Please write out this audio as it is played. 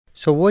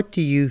So what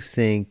do you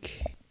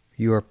think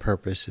your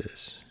purpose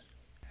is?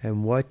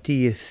 And what do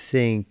you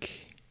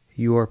think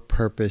your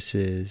purpose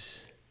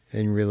is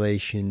in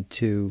relation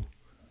to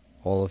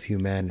all of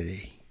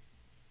humanity?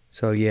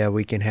 So yeah,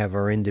 we can have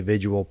our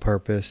individual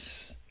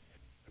purpose,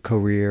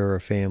 career or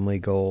family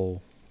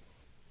goal,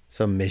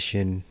 some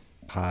mission,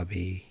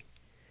 hobby,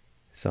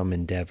 some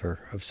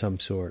endeavor of some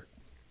sort.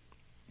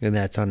 And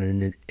that's on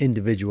an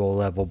individual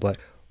level. But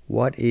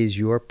what is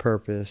your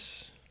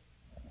purpose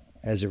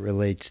as it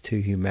relates to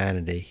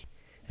humanity?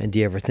 And do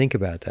you ever think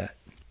about that?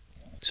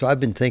 So I've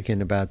been thinking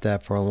about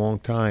that for a long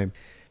time.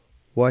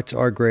 What's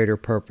our greater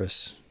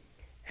purpose?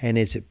 And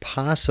is it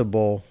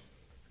possible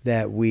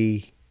that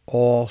we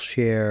all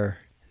share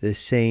the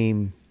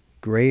same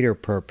greater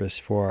purpose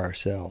for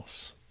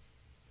ourselves?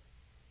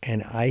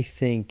 And I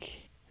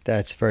think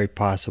that's very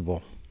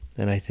possible.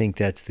 And I think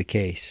that's the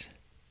case.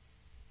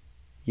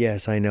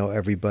 Yes, I know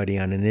everybody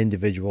on an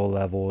individual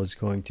level is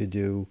going to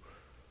do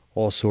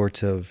all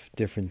sorts of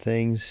different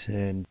things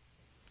and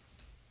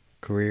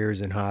careers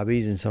and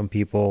hobbies, and some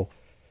people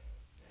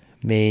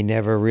may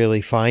never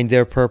really find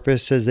their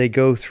purpose as they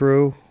go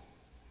through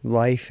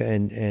life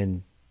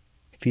and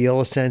feel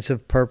a sense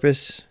of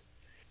purpose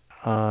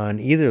on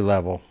either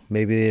level.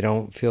 Maybe you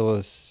don't feel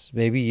a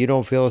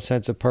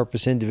sense of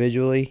purpose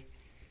individually,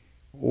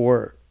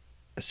 or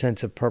a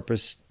sense of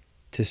purpose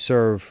to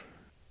serve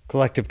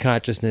collective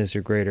consciousness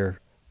or greater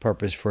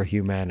purpose for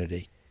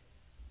humanity.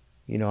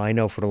 I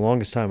know for the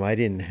longest time I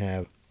didn't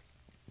have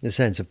the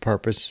sense of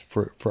purpose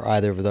for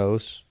either of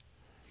those.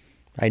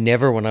 I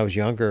never, when I was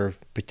younger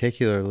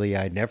particularly,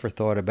 I never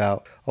thought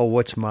about,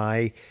 what's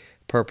my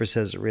purpose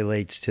as it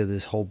relates to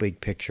this whole big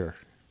picture?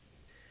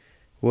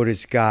 What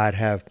does God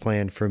have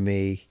planned for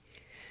me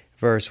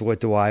versus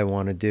what do I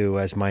want to do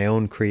as my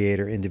own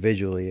creator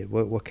individually?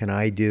 What can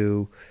I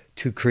do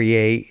to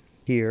create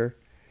here?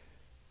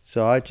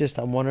 So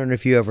I'm wondering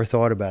if you ever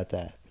thought about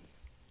that.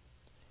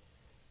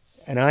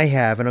 And I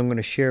have, and I'm going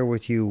to share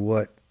with you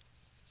what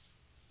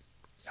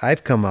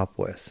I've come up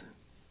with.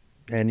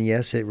 And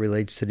yes, it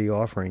relates to the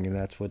offering, and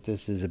that's what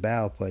this is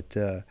about. But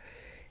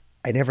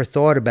I never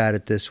thought about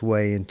it this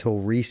way until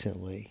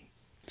recently.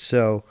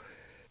 So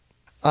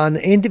on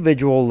the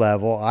individual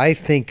level, I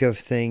think of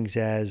things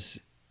as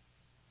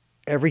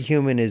every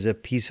human is a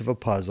piece of a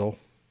puzzle,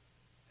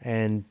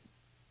 and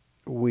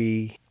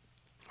we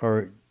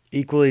are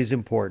equally as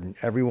important.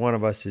 Every one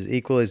of us is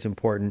equally as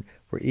important.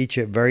 We're each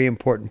a very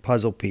important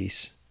puzzle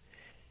piece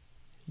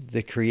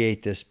that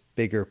create this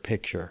bigger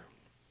picture.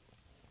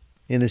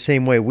 In the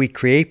same way, we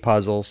create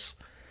puzzles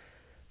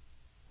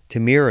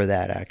to mirror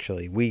that,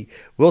 actually.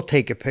 We'll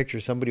take a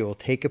picture, somebody will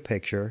take a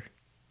picture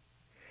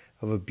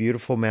of a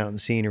beautiful mountain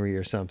scenery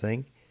or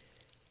something,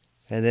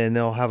 and then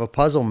they'll have a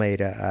puzzle made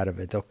out of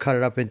it. They'll cut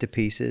it up into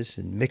pieces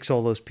and mix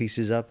all those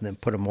pieces up and then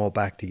put them all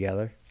back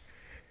together.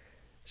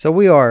 So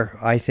we are,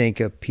 I think,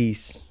 a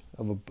piece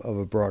of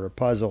a broader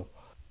puzzle.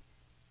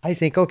 I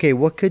think, okay,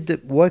 what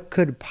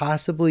could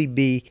possibly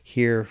be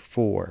here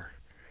for?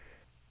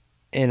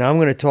 And I'm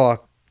going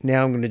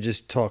to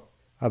just talk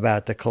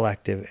about the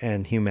collective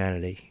and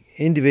humanity.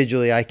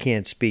 Individually, I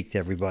can't speak to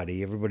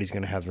everybody. Everybody's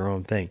going to have their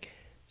own thing.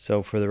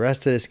 So for the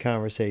rest of this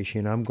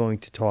conversation, I'm going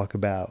to talk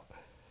about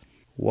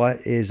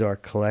what is our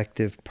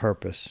collective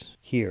purpose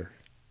here.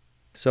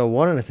 So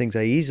one of the things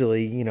I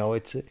easily,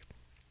 it's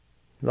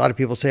a lot of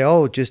people say,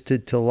 just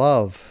to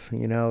love,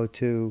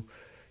 to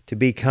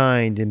be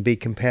kind and be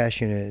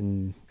compassionate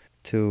and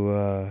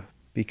to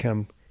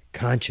become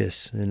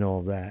conscious and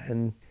all that.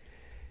 And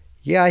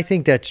yeah, I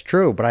think that's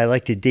true, but I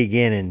like to dig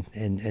in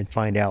and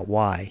find out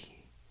why.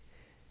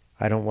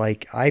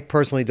 I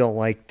personally don't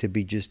like to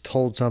be just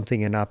told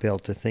something and not be able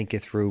to think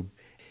it through,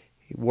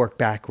 work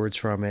backwards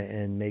from it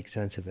and make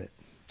sense of it.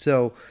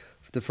 So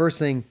the first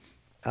thing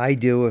I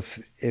do,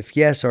 if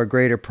yes, our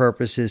greater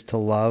purpose is to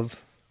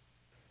love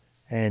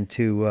and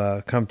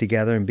to come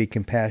together and be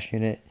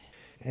compassionate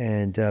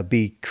and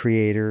be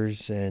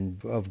creators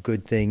and of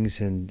good things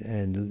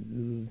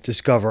and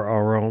discover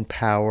our own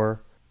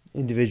power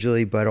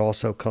individually, but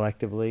also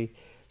collectively.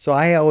 So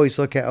I always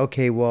look at,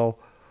 okay, well,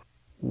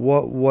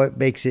 what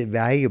makes it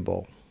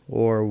valuable,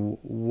 or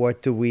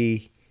what do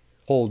we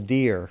hold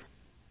dear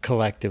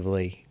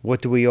collectively?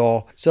 What do we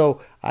all?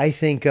 So I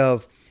think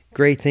of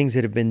great things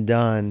that have been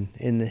done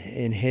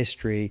in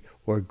history,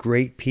 or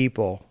great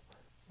people,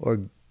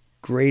 or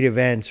great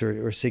events,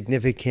 or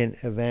significant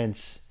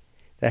events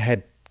that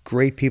had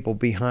great people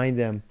behind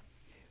them.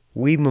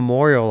 We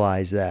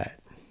memorialize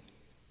that.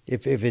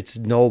 If it's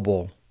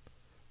noble,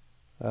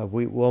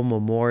 we'll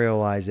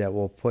memorialize that.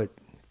 We'll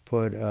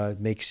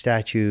make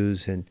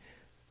statues and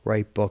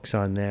write books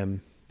on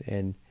them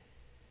and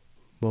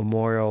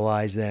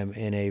memorialize them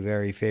in a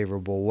very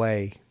favorable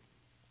way.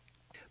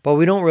 But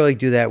we don't really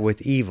do that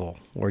with evil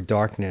or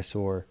darkness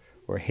or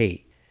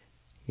hate.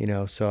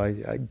 So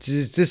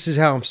this is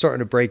how I'm starting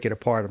to break it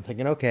apart. I'm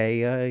thinking,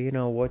 okay,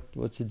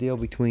 what's the deal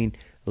between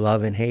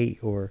love and hate,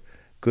 or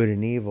good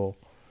and evil?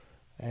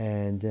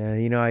 And,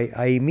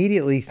 I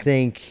immediately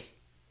think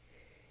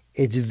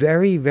it's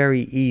very,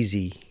 very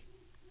easy.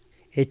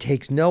 It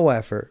takes no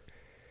effort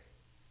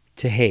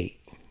to hate.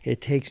 It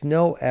takes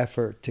no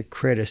effort to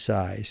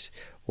criticize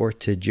or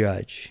to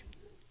judge.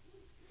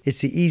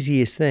 It's the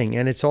easiest thing,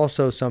 and it's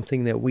also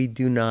something that we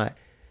do not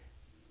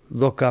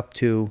look up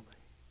to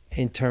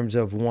in terms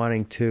of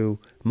wanting to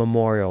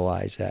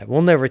memorialize that.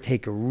 We'll never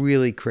take a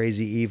really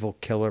crazy, evil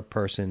killer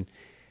person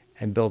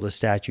and build a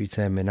statue to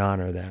them and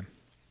honor them.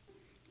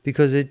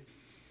 Because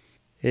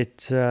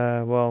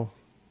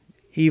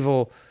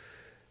evil,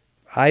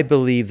 I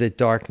believe that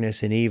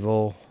darkness and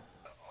evil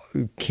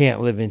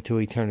can't live into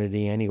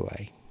eternity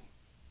anyway.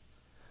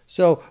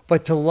 So,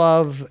 but to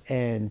love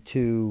and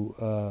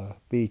to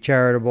be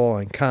charitable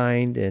and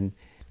kind and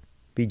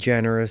be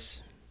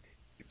generous,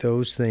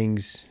 those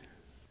things,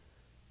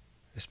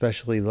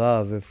 especially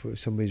love, if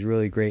somebody's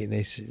really great and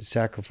they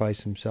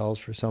sacrifice themselves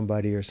for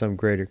somebody or some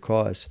greater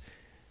cause,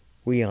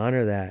 we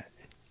honor that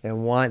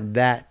and want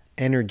that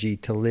energy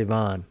to live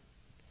on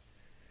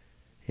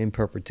in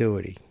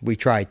perpetuity. We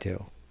try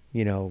to,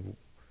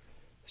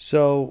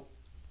 So,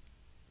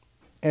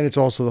 and it's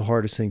also the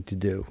hardest thing to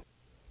do.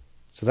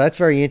 So that's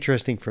very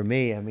interesting for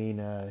me. I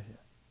mean,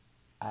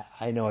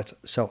 I know it's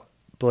so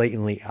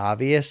blatantly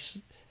obvious,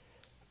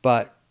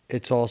 but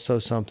it's also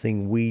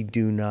something we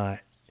do not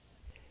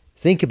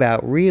think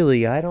about.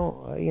 Really,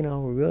 we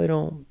really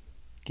don't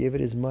give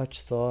it as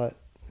much thought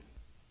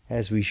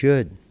as we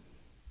should.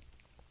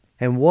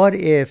 And what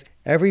if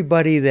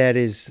everybody that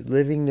is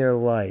living their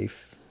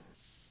life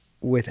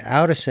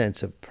without a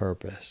sense of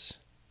purpose,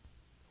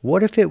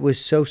 what if it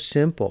was so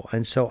simple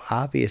and so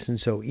obvious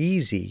and so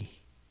easy,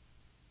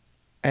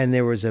 and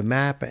there was a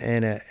map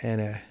and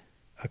a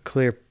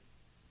clear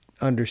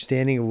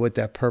understanding of what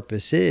that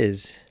purpose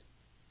is,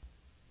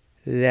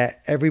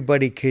 that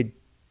everybody could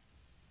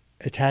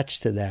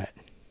attach to that.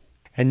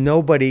 And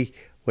nobody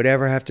would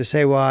ever have to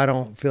say, well, I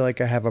don't feel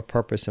like I have a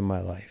purpose in my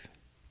life.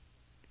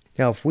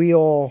 Now, if we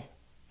all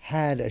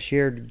had a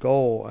shared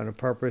goal and a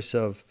purpose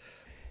of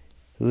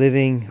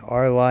living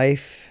our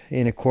life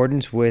in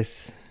accordance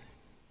with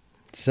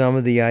some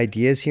of the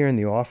ideas here in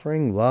the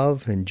offering,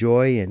 love and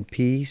joy and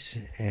peace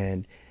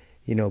and,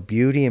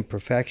 beauty and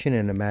perfection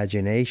and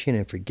imagination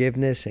and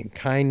forgiveness and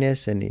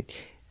kindness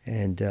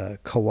and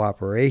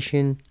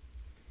cooperation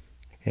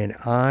and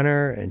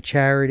honor and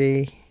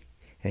charity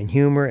and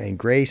humor and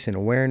grace and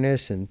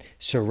awareness and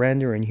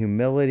surrender and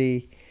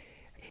humility.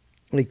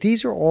 Like,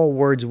 these are all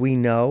words we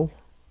know,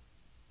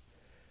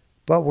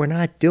 but we're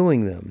not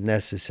doing them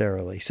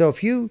necessarily. So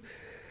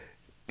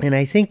and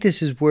I think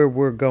this is where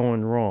we're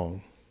going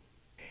wrong,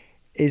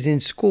 is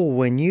in school,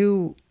 when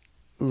you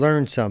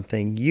learn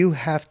something, you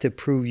have to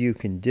prove you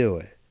can do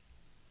it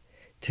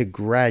to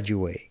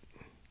graduate.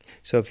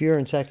 So if you're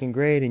in second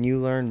grade and you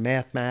learn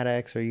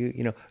mathematics, or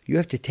you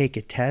have to take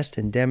a test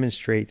and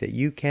demonstrate that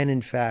you can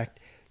in fact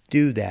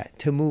do that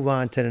to move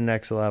on to the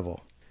next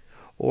level.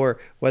 Or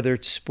whether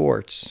it's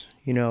sports,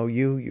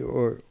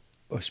 or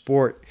a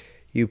sport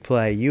you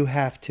play, you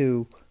have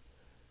to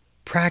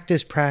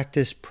practice.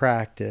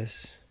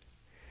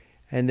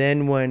 And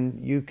then when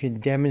you can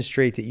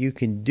demonstrate that you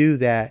can do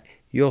that,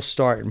 you'll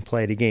start and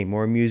play the game.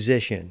 Or a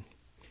musician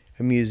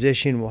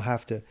will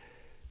have to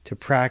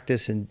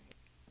practice and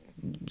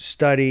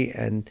study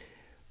and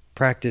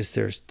practice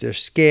their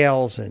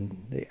scales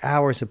and the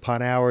hours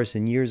upon hours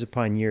and years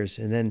upon years.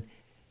 And then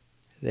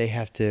they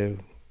have to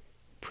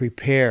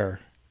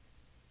prepare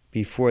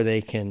before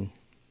they can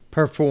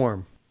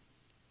perform.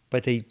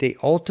 But they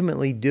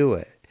ultimately do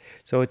it.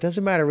 So it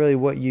doesn't matter really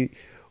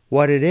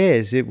what it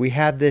is. We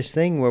have this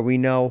thing where we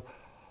know,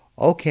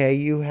 okay,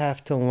 you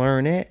have to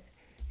learn it,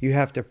 you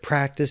have to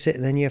practice it,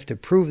 and then you have to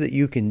prove that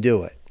you can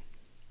do it.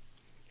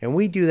 And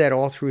we do that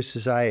all through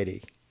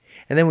society.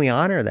 And then we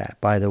honor that,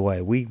 by the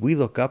way. We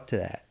look up to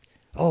that.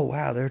 Oh,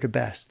 wow, they're the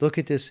best. Look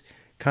at this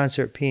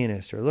concert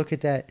pianist, or look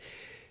at that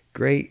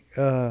great,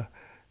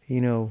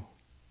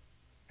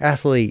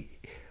 athlete,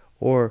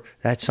 or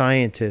that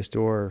scientist,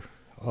 or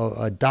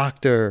a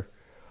doctor,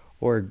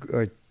 or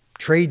a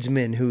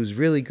tradesman who's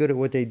really good at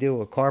what they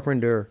do, a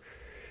carpenter,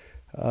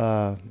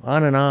 on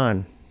and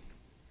on.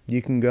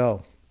 You can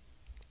go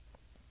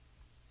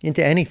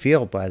into any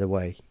field, by the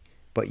way,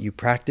 but you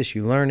practice,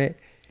 you learn it,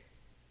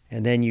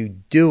 and then you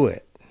do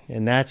it,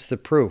 and that's the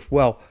proof.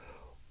 Well,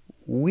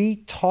 we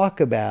talk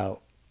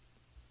about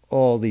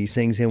all these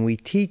things, and we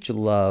teach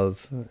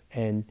love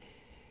and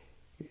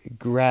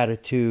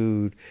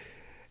gratitude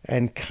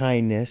and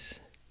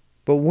kindness,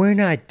 but we're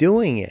not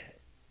doing it.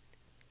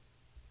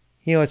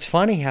 It's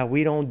funny how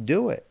we don't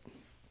do it.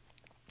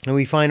 And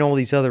we find all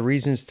these other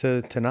reasons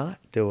to not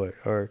do it.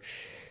 Or,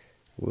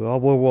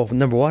 well,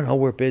 number one,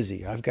 we're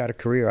busy. I've got a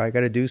career. I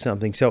got to do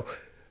something. So,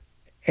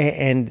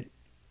 and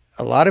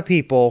a lot of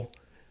people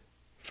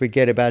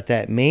forget about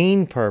that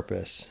main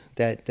purpose,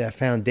 that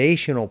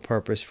foundational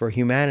purpose for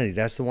humanity.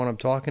 That's the one I'm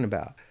talking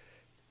about.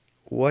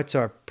 What's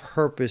our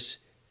purpose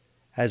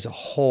as a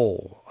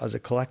whole, as a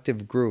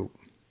collective group?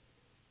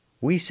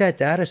 We set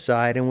that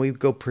aside and we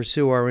go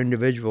pursue our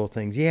individual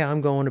things. Yeah,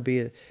 I'm going to be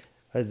a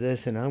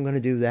this and I'm going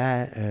to do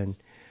that, and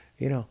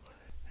and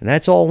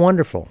that's all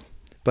wonderful.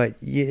 But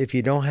if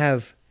you don't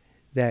have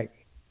that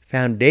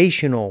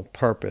foundational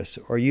purpose,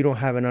 or you don't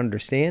have an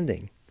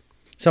understanding.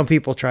 Some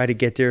people try to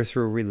get there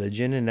through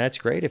religion, and that's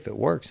great if it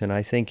works, and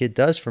I think it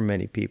does for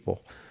many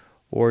people,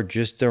 or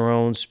just their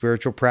own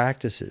spiritual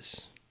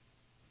practices.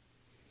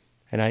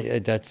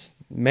 And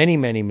that's many,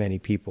 many, many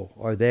people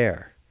are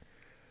there.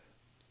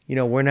 You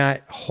know, we're not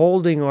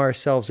holding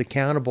ourselves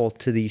accountable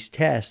to these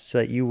tests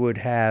that you would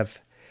have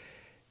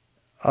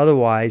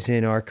otherwise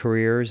in our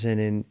careers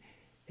and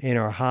in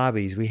our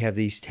hobbies. We have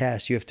these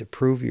tests. You have to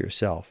prove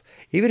yourself.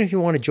 Even if you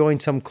want to join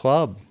some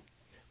club,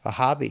 a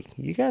hobby,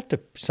 you got to,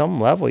 some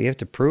level, you have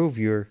to prove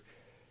you're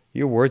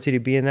worthy to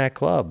be in that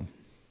club.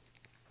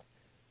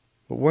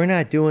 But we're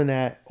not doing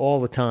that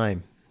all the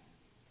time.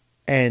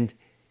 And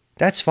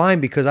that's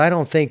fine, because I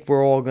don't think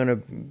we're all going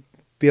to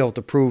be able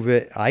to prove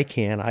it. I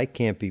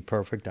can't be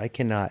perfect. I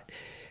cannot.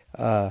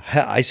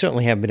 I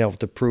certainly haven't been able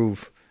to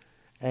prove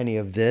any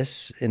of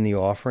this in the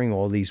offering,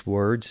 all these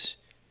words.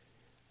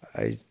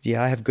 I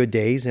have good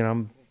days, and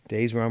I'm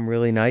days where I'm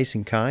really nice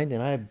and kind,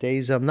 and I have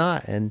days I'm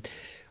not, and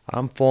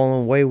I'm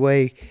falling way,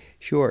 way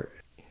short.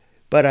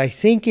 But I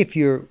think if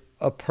you're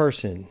a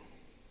person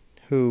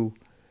who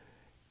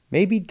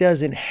maybe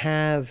doesn't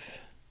have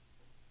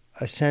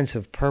a sense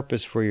of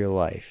purpose for your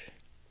life,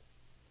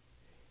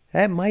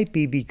 that might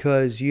be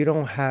because you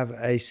don't have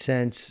a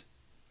sense.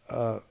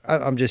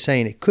 I'm just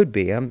saying it could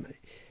be.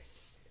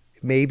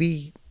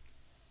 Maybe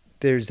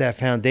there's that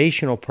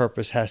foundational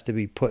purpose has to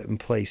be put in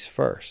place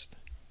first.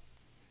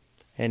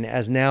 And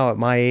as now at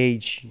my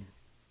age,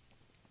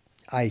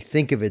 I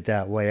think of it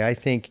that way. I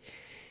think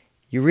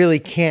you really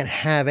can't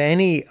have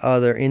any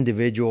other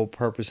individual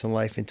purpose in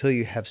life until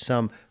you have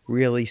some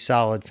really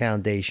solid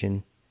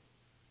foundation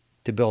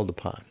to build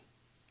upon,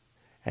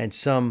 and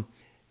some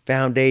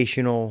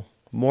foundational,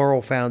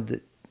 moral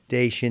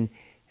foundation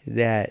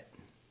that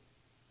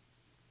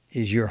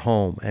is your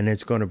home, and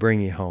it's going to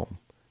bring you home.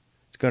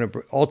 It's going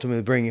to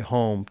ultimately bring you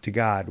home to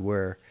God,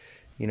 where,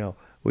 you know,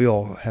 we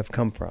all have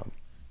come from,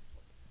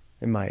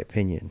 in my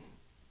opinion.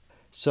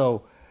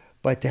 So,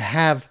 but to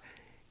have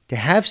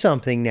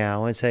something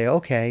now and say,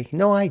 okay,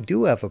 no, I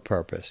do have a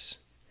purpose,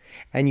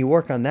 and you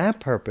work on that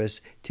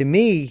purpose, to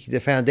me, the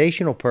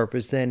foundational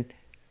purpose, then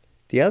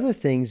the other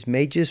things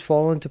may just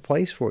fall into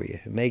place for you.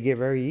 It may get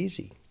very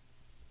easy.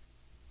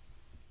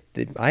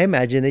 I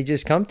imagine they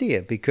just come to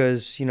you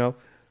because, you know,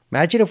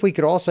 imagine if we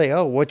could all say,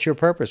 oh, what's your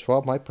purpose?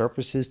 Well, my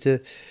purpose is to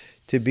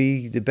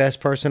be the best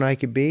person I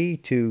could be,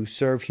 to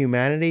serve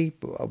humanity,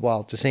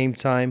 while at the same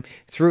time,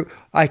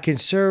 I can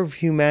serve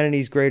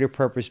humanity's greater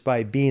purpose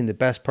by being the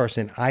best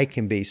person I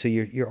can be. So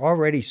you're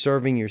already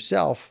serving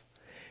yourself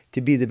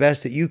to be the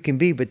best that you can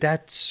be, but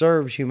that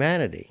serves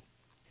humanity.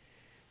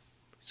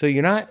 So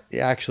you're not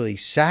actually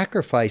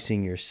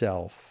sacrificing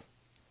yourself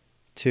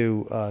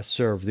to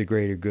serve the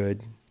greater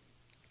good,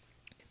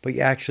 but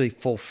you're actually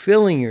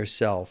fulfilling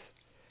yourself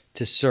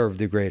to serve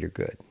the greater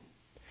good.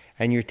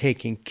 And you're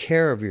taking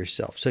care of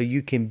yourself so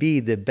you can be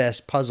the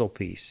best puzzle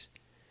piece.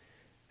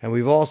 And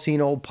we've all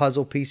seen old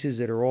puzzle pieces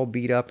that are all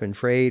beat up and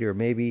frayed, or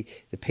maybe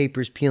the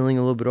paper's peeling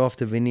a little bit off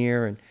the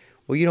veneer. And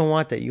well, you don't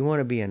want that. You want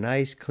to be a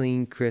nice,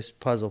 clean, crisp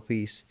puzzle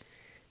piece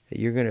that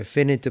you're going to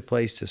fit into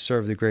place to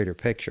serve the greater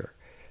picture.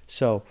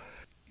 So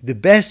the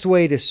best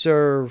way to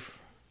serve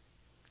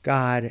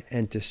God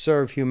and to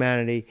serve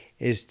humanity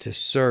is to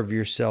serve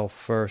yourself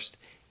first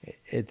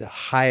at the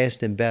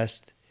highest and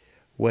best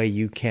way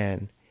you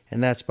can.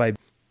 And that's by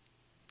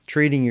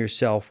treating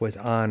yourself with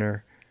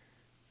honor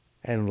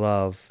and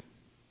love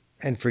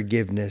and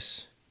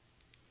forgiveness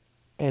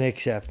and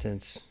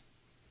acceptance.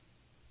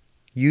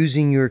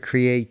 Using your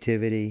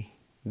creativity.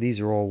 These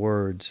are all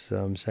words that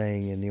I'm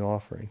saying in the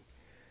offering.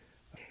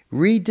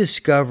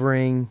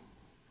 Rediscovering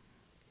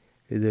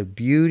the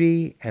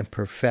beauty and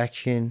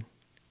perfection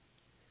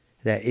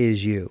that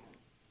is you,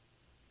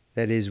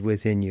 that is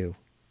within you.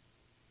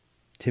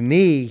 To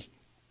me,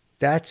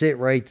 that's it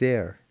right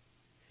there.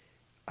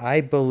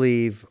 I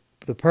believe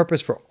the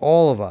purpose for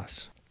all of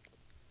us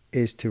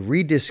is to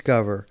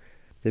rediscover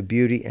the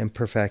beauty and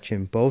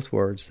perfection. Both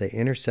words, they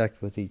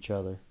intersect with each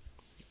other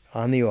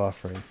on the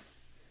offering.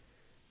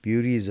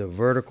 Beauty is a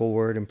vertical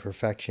word and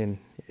perfection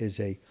is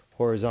a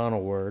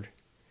horizontal word.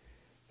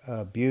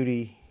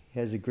 Beauty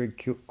has a grid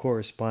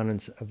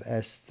correspondence of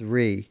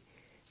S3,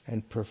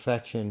 and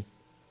perfection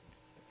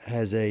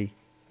has a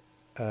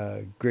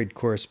grid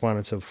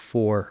correspondence of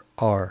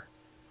 4R.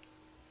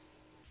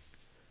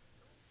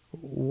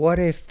 What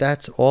if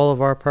that's all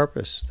of our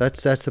purpose?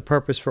 That's the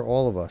purpose for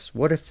all of us.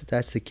 What if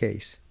that's the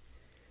case?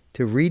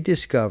 To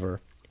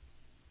rediscover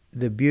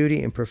the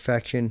beauty and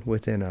perfection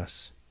within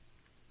us.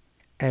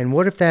 And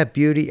what if that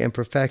beauty and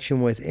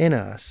perfection within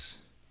us,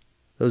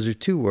 those are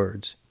two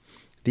words,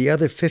 the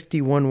other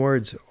 51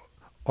 words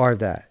are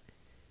that.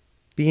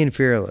 Being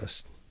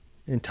fearless,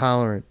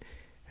 intolerant,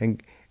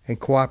 and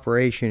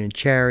cooperation, and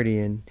charity,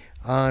 and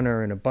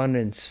honor, and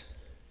abundance,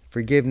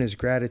 forgiveness,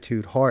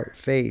 gratitude, heart,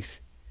 faith,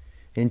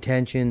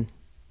 intention,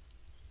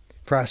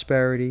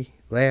 prosperity,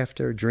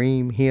 laughter,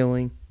 dream,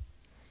 healing,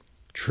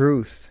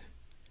 truth,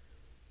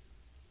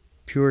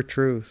 pure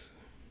truth.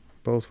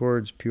 Both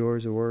words, pure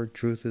is a word,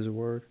 truth is a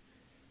word.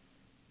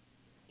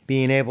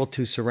 being able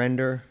to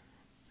surrender,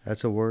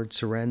 that's a word,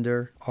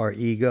 surrender our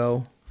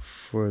ego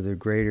for the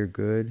greater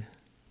good.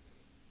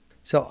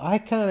 So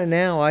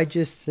I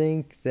just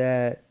think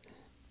that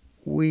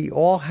we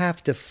all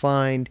have to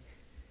find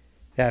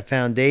that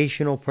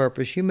foundational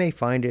purpose. You may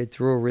find it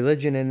through a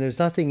religion, and there's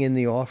nothing in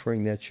the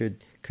offering that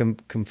should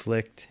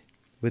conflict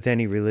with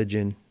any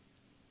religion.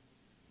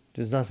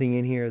 There's nothing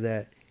in here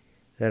that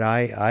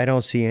I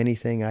don't see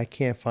anything. I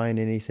can't find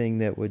anything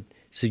that would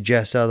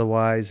suggest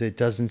otherwise. It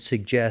doesn't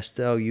suggest,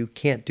 oh, you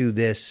can't do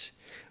this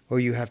or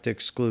you have to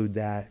exclude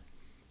that.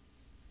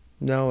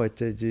 No,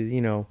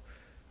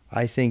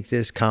 I think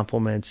this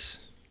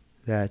complements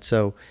that.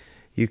 So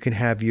you can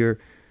have your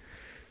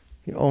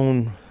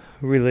own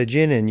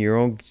religion and your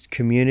own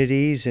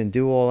communities and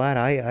do all that.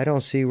 I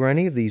don't see where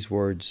any of these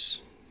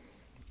words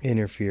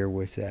interfere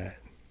with that.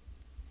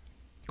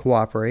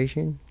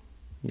 Cooperation,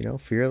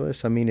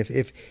 fearless. I mean,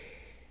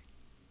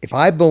 if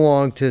I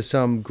belonged to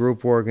some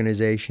group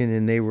organization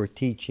and they were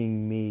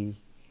teaching me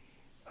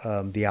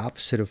the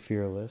opposite of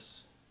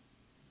fearless,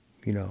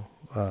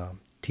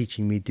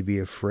 teaching me to be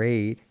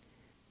afraid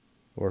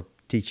or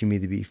teaching me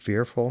to be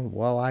fearful,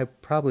 well, I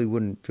probably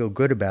wouldn't feel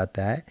good about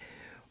that.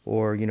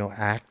 Or,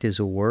 act is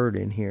a word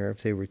in here.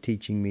 If they were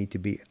teaching me to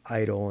be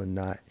idle and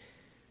not,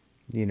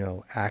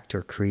 act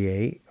or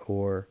create.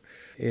 Or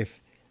if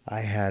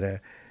I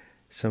had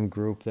some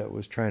group that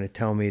was trying to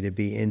tell me to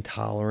be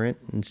intolerant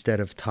instead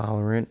of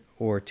tolerant,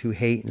 or to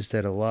hate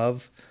instead of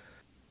love,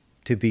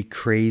 to be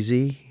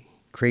craziness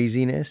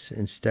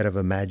instead of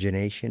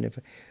imagination, if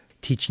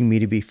teaching me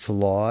to be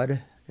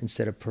flawed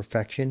instead of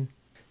perfection,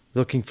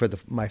 looking for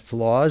my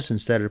flaws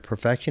instead of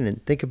perfection.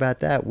 And think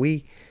about that.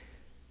 We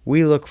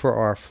look for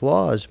our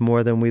flaws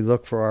more than we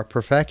look for our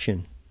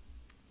perfection.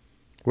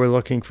 We're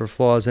looking for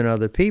flaws in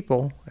other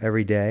people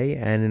every day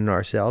and in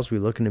ourselves. We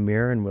look in the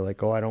mirror and we're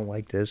like, oh, I don't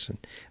like this and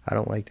I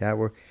don't like that.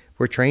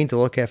 We're trained to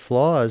look at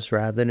flaws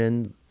rather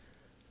than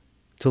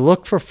to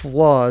look for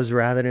flaws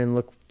rather than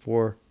look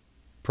for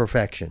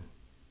perfection.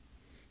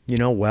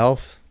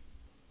 Wealth.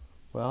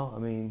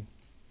 Well,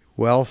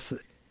 wealth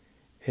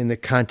in the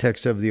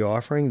context of the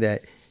offering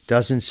that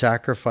doesn't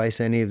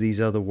sacrifice any of these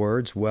other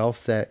words.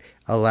 Wealth that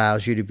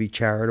allows you to be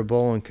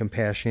charitable and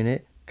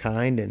compassionate,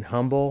 kind and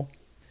humble.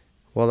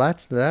 Well,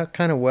 that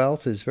kind of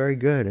wealth is very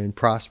good. And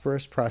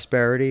prosperous,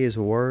 prosperity is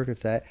a word.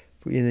 And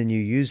then you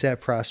use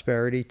that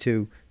prosperity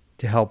to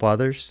help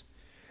others.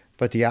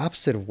 But the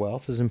opposite of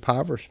wealth is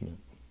impoverishment.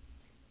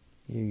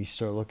 You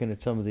start looking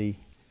at some of the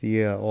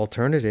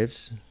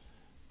alternatives.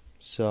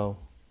 So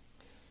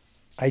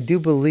I do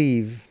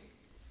believe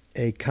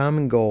a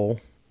common goal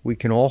we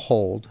can all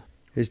hold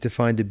is to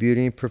find the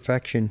beauty and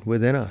perfection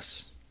within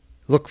us.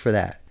 Look for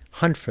that.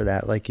 Hunt for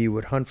that like you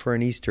would hunt for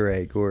an Easter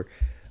egg, or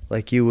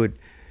like you would,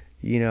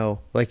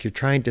 like you're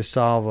trying to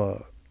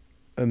solve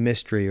a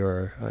mystery,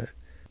 or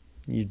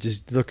you're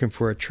just looking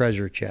for a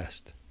treasure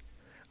chest.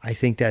 I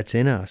think that's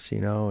in us,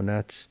 and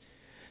that's...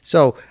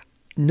 So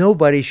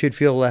nobody should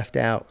feel left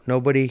out.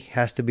 Nobody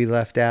has to be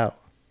left out.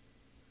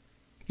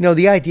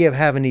 The idea of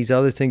having these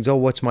other things, oh,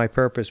 what's my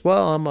purpose?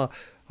 Well,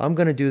 I'm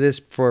going to do this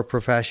for a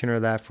profession or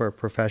that for a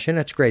profession.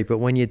 That's great. But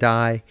when you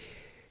die,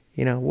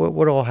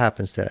 what all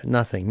happens to that?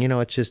 Nothing.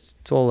 It's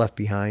all left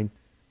behind.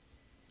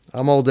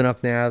 I'm old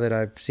enough now that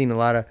I've seen a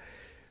lot of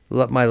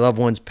my loved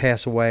ones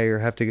pass away or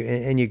have to,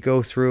 and you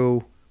go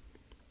through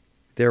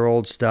their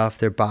old stuff,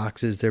 their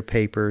boxes, their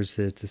papers,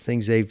 the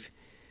things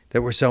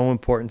that were so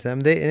important to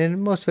them.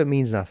 And most of it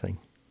means nothing.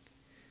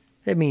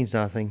 It means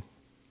nothing.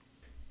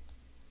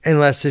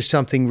 Unless there's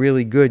something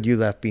really good you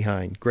left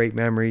behind. Great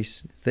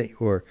memories,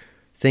 or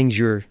things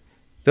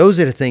those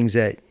are the things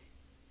that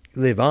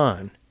live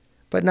on,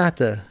 but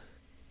not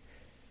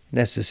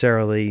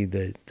necessarily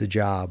the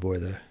job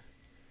or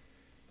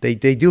they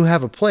do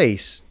have a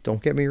place.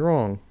 Don't get me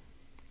wrong.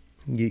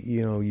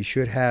 You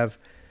should have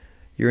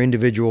your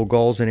individual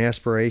goals and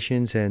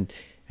aspirations and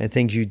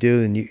things you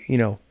do,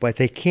 and but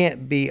they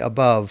can't be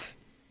above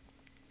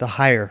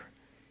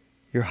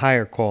your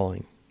higher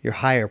calling, your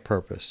higher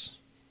purpose.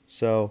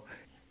 So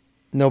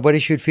nobody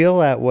should feel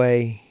that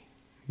way.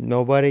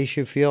 Nobody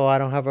should feel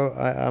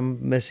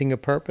I'm missing a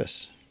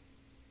purpose.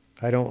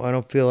 I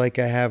don't feel like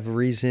I have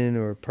reason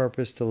or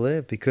purpose to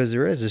live, because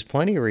there's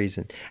plenty of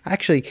reason.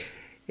 Actually,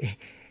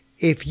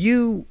 if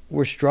you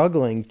were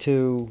struggling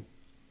to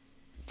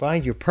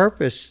find your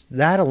purpose,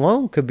 that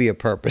alone could be a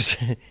purpose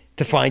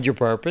to find your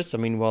purpose.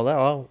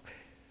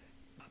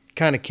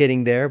 Kind of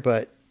kidding there,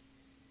 but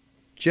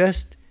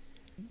just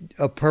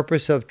a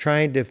purpose of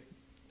trying to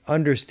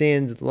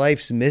understand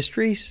life's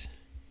mysteries.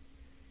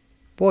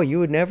 Boy, you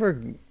would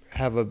never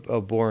have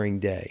a boring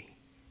day.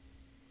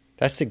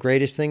 That's the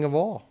greatest thing of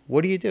all.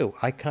 What do?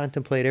 I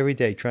contemplate every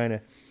day, trying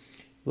to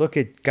look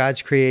at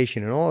God's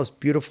creation and all this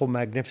beautiful,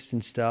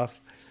 magnificent stuff.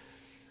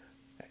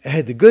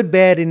 The good,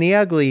 bad, and the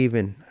ugly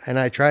even. And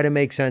I try to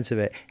make sense of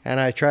it.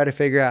 And I try to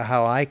figure out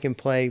how I can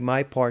play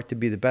my part to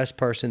be the best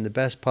person, the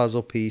best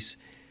puzzle piece.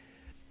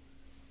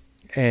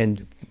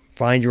 And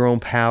find your own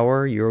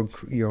power, your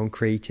own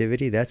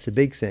creativity. That's the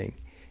big thing.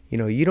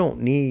 You don't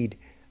need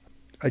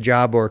a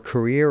job or a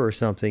career or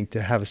something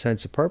to have a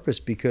sense of purpose,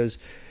 because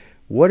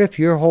what if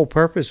your whole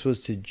purpose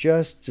was to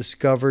just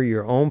discover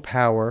your own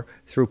power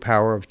through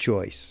power of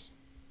choice?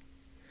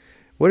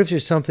 What if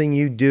there's something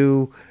you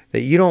do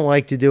that you don't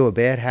like to do, a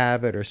bad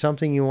habit or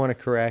something you want to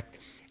correct,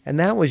 and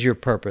that was your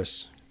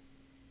purpose?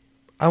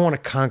 I want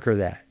to conquer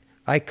that.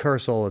 I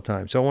curse all the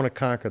time, so I want to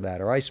conquer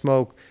that. Or I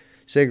smoke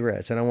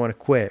cigarettes and I want to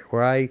quit.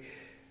 Or I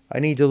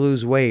need to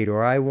lose weight.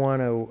 Or I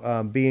want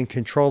to be in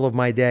control of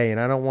my day and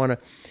I don't want to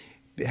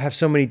have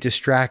so many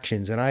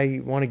distractions, and I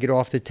want to get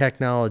off the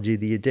technology,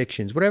 the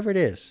addictions, whatever it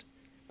is.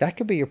 That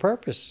could be your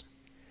purpose,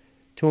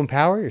 to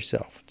empower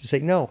yourself, to say,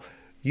 no,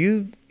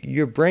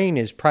 your brain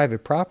is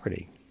private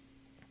property,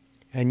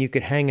 and you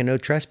could hang a no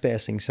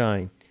trespassing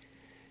sign,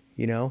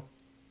 you know,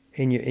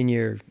 in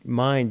your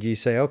mind. You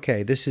say,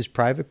 okay, this is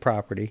private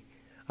property.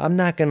 I'm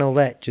not going to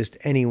let just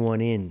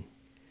anyone in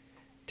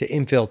to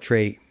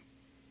infiltrate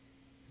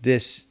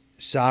this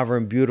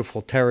sovereign,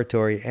 beautiful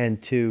territory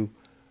and to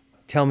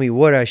tell me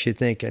what I should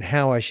think and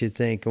how I should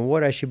think and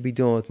what I should be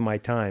doing with my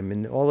time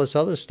and all this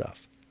other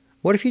stuff.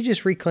 What if you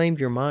just reclaimed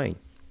your mind?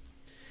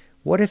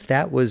 What if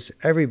that was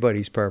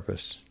everybody's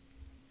purpose?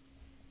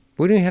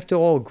 We don't have to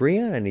all agree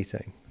on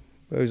anything,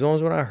 but as long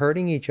as we're not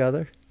hurting each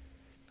other.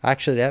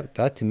 Actually,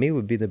 that to me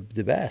would be the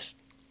best.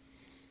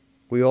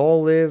 We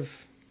all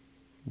live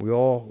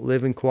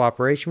in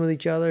cooperation with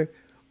each other.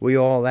 We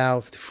all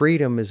allow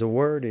freedom is a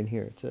word in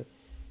here. It's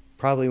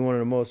probably one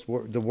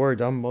of the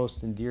words I'm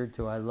most endeared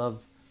to. I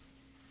love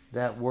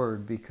that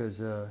word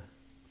because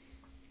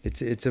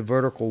it's a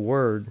vertical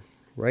word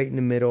right in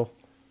the middle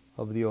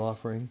of the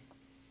offering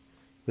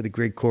with a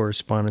grid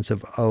correspondence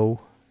of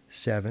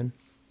 07.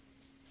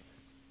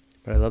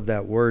 But I love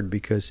that word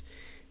because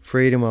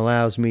freedom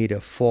allows me to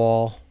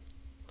fall.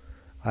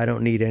 I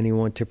don't need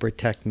anyone to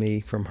protect me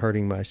from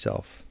hurting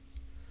myself.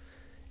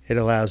 It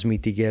allows me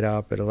to get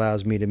up. It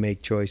allows me to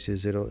make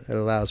choices. It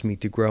allows me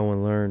to grow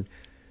and learn,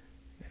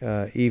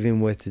 even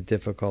with the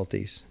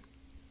difficulties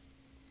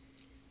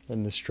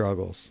and the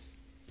struggles.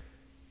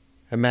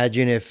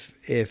 Imagine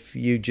if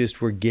you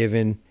just were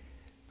given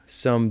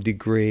some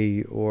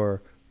degree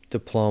or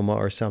diploma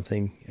or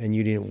something and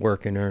you didn't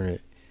work and earn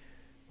it,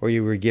 or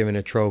you were given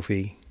a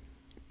trophy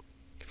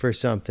for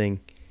something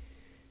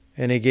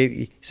and they gave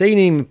you, say you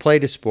didn't even play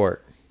the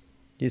sport.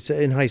 You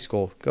say in high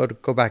school,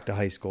 go back to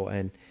high school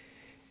and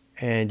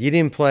you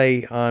didn't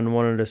play on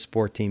one of the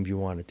sport teams you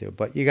wanted to,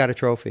 but you got a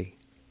trophy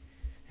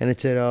and it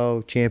said,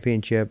 oh,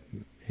 championship,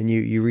 and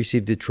you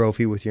received the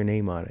trophy with your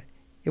name on it.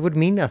 It would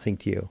mean nothing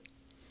to you.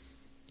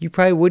 You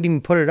probably wouldn't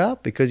even put it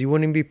up because you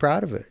wouldn't even be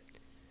proud of it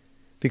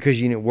because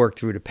you didn't work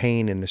through the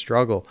pain and the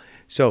struggle.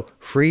 So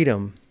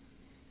freedom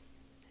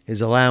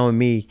is allowing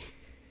me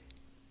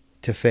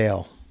to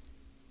fail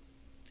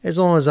as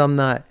long as I'm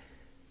not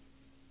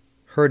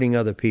hurting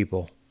other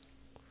people.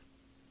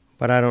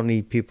 But I don't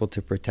need people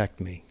to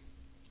protect me.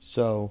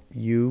 So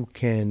you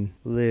can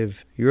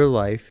live your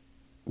life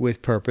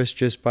with purpose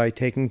just by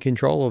taking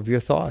control of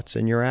your thoughts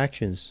and your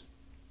actions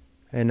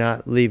and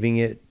not leaving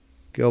it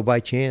go by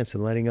chance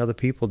and letting other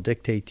people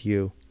dictate to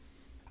you.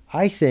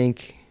 I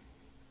think,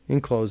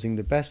 in closing,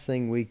 the best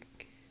thing we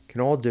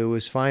can all do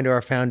is find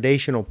our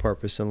foundational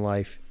purpose in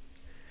life,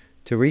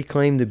 to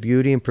reclaim the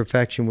beauty and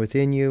perfection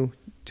within you,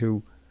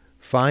 to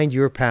find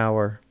your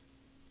power,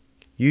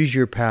 use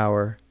your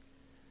power,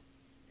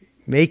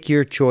 make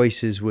your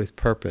choices with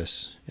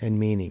purpose and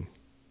meaning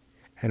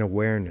and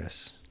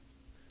awareness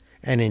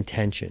and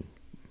intention.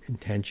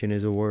 Intention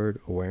is a word.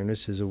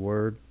 Awareness is a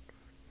word.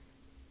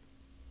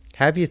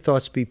 Have your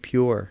thoughts be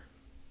pure.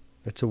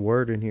 That's a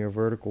word in here, a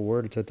vertical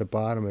word. It's at the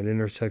bottom. It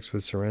intersects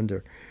with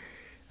surrender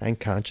and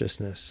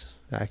consciousness,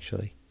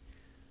 actually.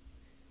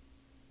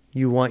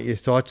 You want your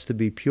thoughts to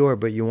be pure,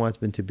 but you want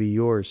them to be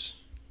yours.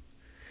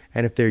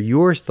 And if they're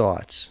your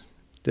thoughts,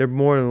 they're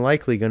more than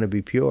likely going to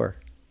be pure.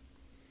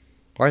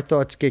 Our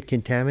thoughts get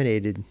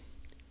contaminated.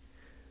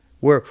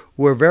 We're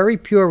very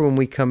pure when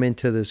we come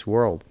into this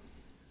world.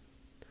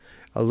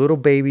 A little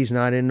baby's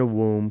not in the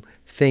womb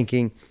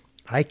thinking,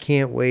 I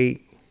can't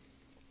wait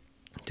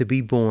to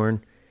be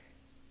born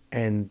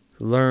and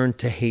learn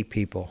to hate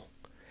people.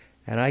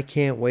 And I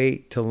can't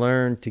wait to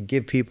learn to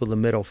give people the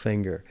middle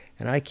finger.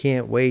 And I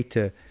can't wait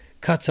to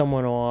cut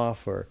someone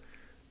off or,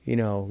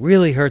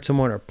 really hurt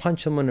someone or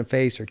punch someone in the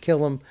face or kill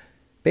them.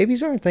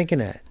 Babies aren't thinking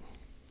that.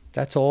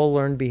 That's all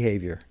learned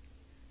behavior.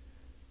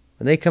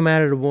 When they come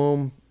out of the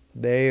womb,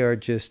 they are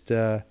just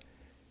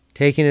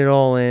taking it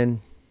all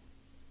in.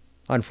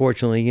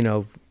 Unfortunately,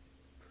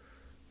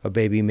 a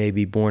baby may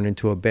be born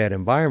into a bad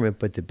environment,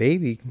 but the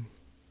baby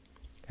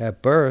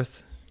at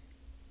birth,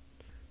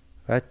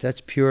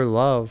 that's pure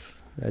love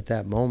at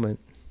that moment.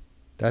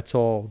 That's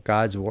all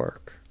God's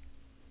work.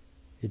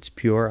 It's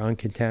pure,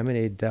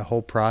 uncontaminated, that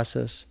whole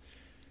process.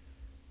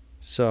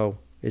 So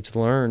it's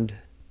learned,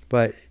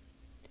 but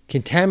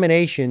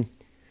contamination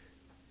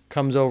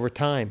comes over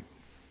time.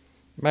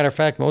 Matter of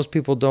fact, most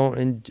people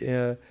don't,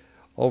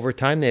 over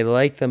time, they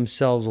like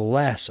themselves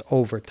less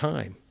over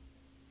time.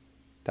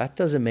 That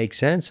doesn't make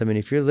sense. I mean,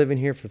 if you're living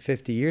here for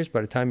 50 years,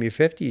 by the time you're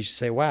 50, you should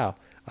say, wow,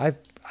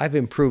 I've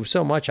improved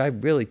so much. I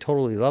really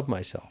totally love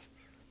myself.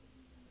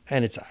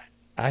 And it's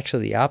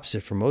actually the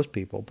opposite for most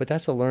people, but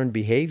that's a learned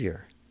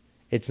behavior.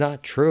 It's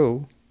not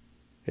true.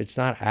 It's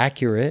not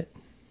accurate.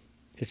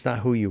 It's not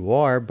who you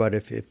are. But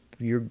if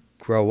you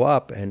grow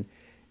up and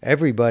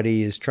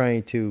everybody is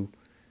trying to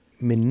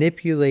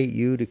manipulate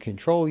you to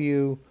control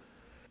you,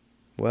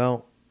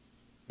 well,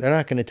 they're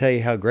not going to tell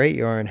you how great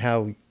you are and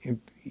how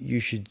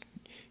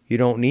you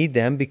don't need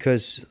them,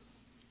 because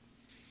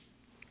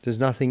there's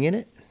nothing in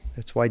it.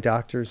 That's why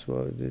doctors,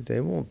 well,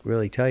 they won't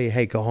really tell you,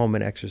 hey, go home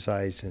and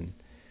exercise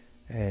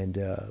and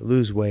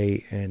lose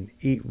weight and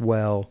eat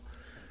well.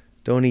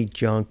 Don't eat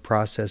junk,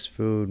 processed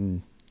food,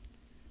 and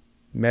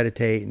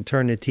meditate and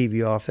turn the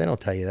TV off. They don't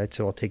tell you that.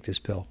 So I'll take this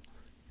pill.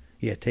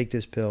 Yeah, take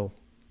this pill.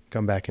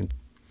 Come back in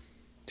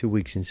 2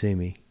 weeks and see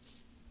me.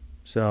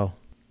 So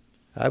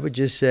I would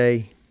just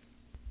say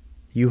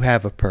you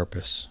have a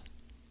purpose.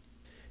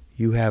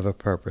 You have a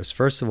purpose.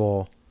 First of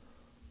all,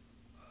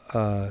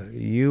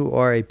 you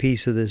are a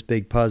piece of this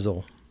big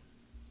puzzle.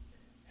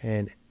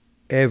 And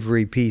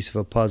every piece of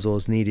a puzzle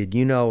is needed.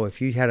 You know,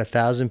 if you had a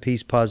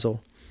 1,000-piece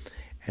puzzle,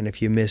 and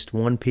if you missed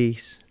one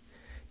piece,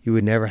 you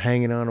would never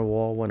hang it on a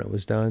wall when it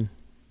was done.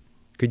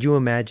 Could you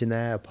imagine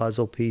that, a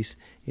puzzle piece?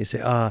 You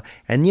say,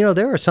 and you know,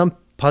 there are some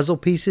puzzle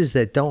pieces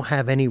that don't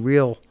have any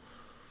real,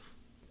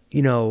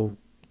 you know,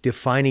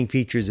 defining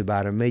features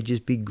about them. It may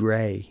just be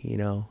gray, you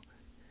know,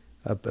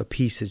 a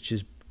piece that's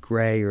just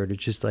gray, or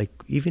it's just like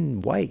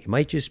even white. It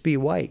might just be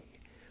white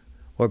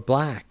or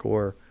black,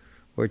 or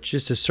it's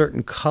just a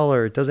certain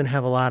color. It doesn't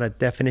have a lot of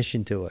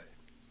definition to it.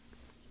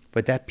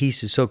 But that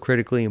piece is so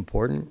critically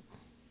important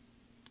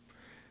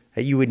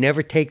that you would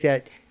never take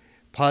that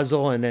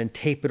puzzle and then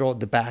tape it all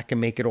at the back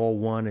and make it all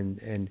one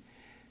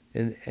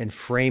and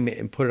frame it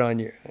and put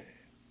it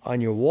on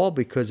your wall,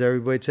 because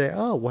everybody would say,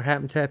 oh, what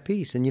happened to that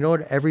piece? And you know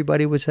what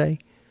everybody would say?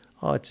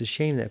 Oh, it's a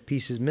shame that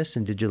piece is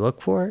missing. Did you look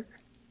for it?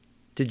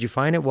 Did you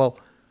find it? Well,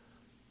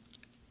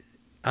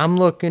 I'm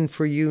looking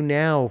for you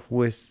now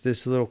with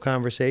this little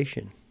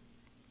conversation.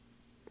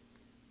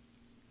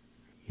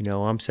 You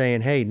know, I'm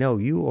saying, hey, no,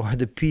 you are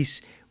the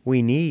piece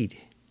we need.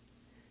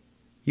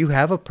 You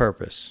have a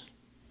purpose.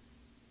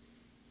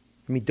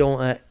 I mean,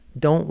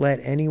 don't let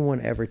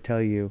anyone ever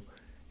tell you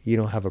you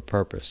don't have a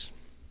purpose,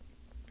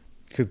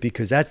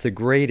 because that's the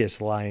greatest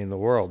lie in the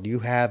world. You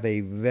have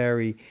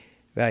a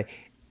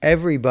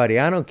everybody.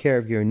 I don't care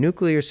if you're a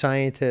nuclear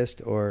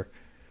scientist or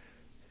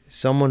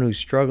someone who's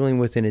struggling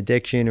with an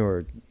addiction,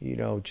 or you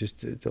know,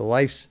 just the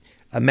life's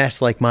a mess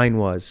like mine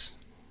was.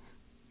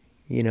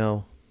 You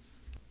know,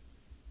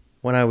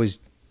 when I was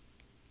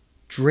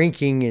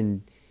drinking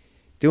and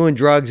doing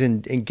drugs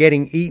and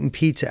eating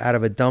pizza out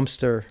of a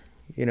dumpster,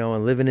 you know,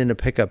 and living in a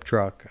pickup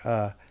truck.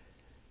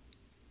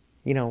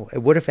 You know,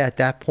 what if at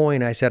that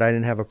point I said I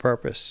didn't have a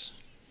purpose?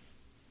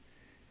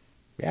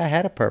 Yeah, I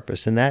had a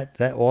purpose, and that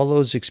all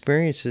those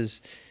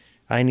experiences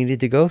I needed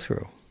to go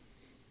through.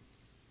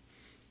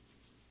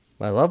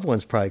 My loved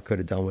ones probably could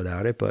have done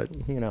without it, but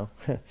you know.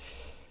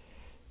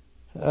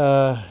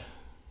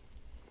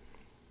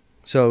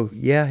 So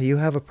yeah, you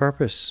have a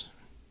purpose.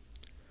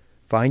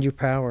 Find your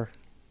power.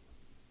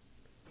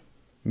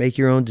 Make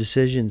your own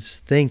decisions.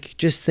 Think.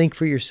 Just think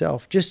for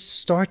yourself. Just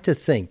start to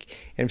think.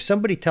 And if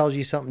somebody tells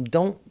you something,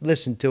 don't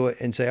listen to it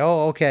and say,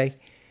 oh, okay.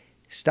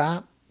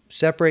 Stop,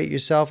 separate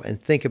yourself,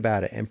 and think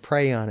about it, and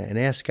pray on it, and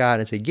ask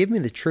God and say, give me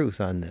the truth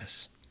on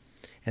this.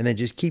 And then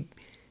just keep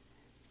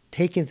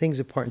taking things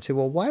apart and say,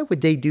 well, why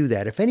would they do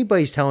that? If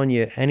anybody's telling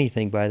you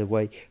anything, by the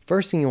way,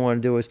 first thing you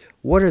want to do is,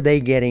 what are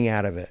they getting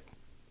out of it?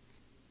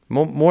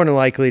 More than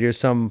likely, there's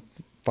some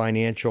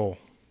financial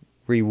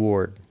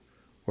reward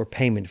or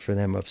payment for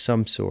them of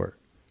some sort.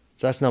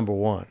 So that's number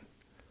one.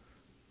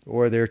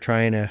 Or they're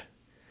trying to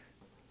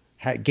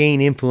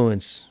gain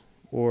influence,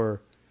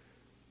 or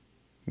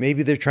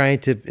maybe they're trying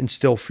to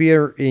instill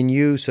fear in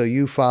you so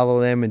you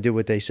follow them and do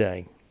what they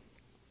say.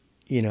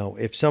 You know,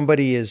 if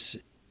somebody is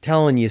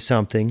telling you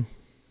something,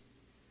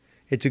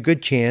 it's a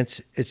good chance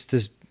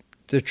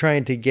they're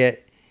trying to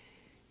get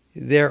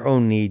their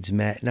own needs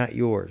met, not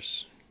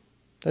yours.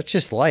 That's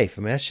just life.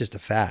 I mean, that's just a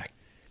fact.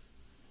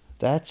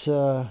 That's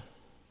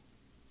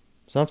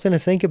something to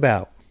think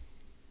about.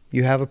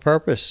 You have a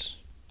purpose.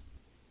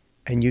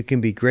 And you can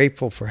be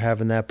grateful for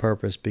having that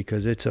purpose,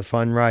 because it's a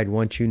fun ride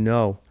once you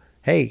know,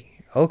 hey,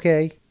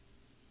 okay,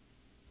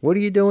 what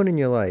are you doing in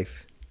your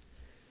life?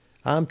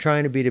 I'm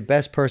trying to be the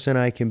best person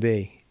I can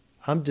be.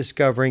 I'm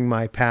discovering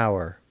my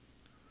power.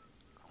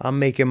 I'm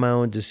making my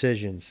own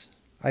decisions.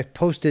 I've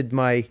posted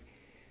my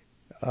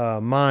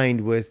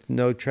mind with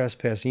no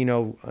trespassing. You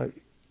know,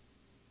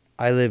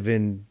 I live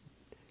in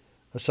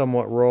a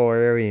somewhat rural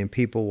area, and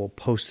people will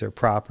post their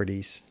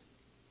properties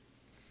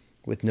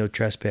with no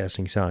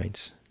trespassing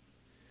signs.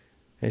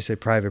 They say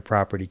private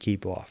property,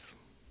 keep off.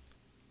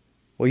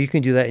 Well, you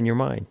can do that in your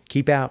mind.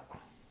 Keep out.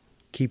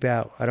 Keep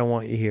out. I don't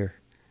want you here.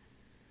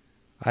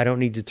 I don't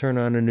need to turn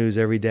on the news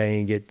every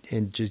day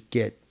and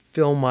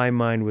fill my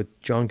mind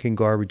with junk and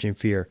garbage and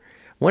fear.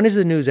 When has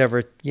the news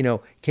ever,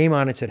 came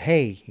on and said,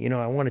 hey,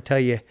 I want to tell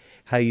you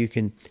how you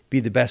can be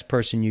the best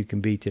person you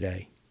can be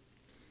today?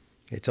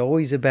 It's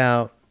always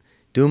about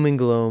doom and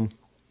gloom,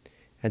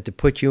 and to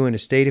put you in a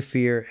state of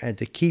fear, and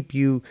to keep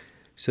you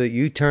so that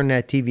you turn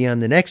that TV on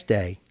the next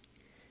day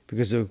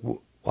because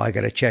I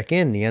got to check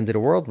in. The end of the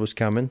world was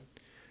coming.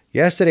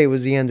 Yesterday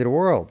was the end of the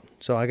world,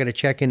 so I got to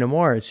check in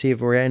tomorrow and see if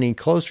we're any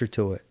closer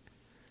to it.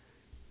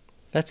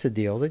 That's the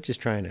deal. They're just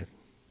trying to.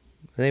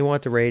 They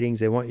want the ratings.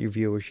 They want your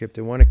viewership.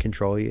 They want to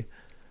control you.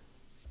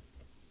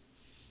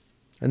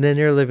 And then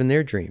they're living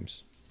their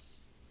dreams.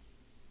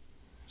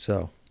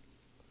 So,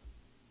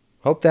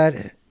 hope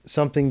that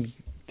something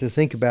to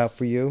think about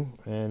for you.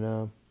 And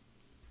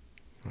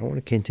I want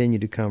to continue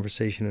the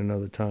conversation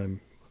another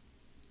time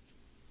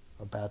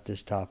about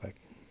this topic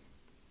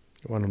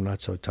when I'm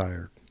not so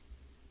tired.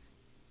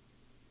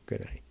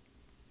 Good night.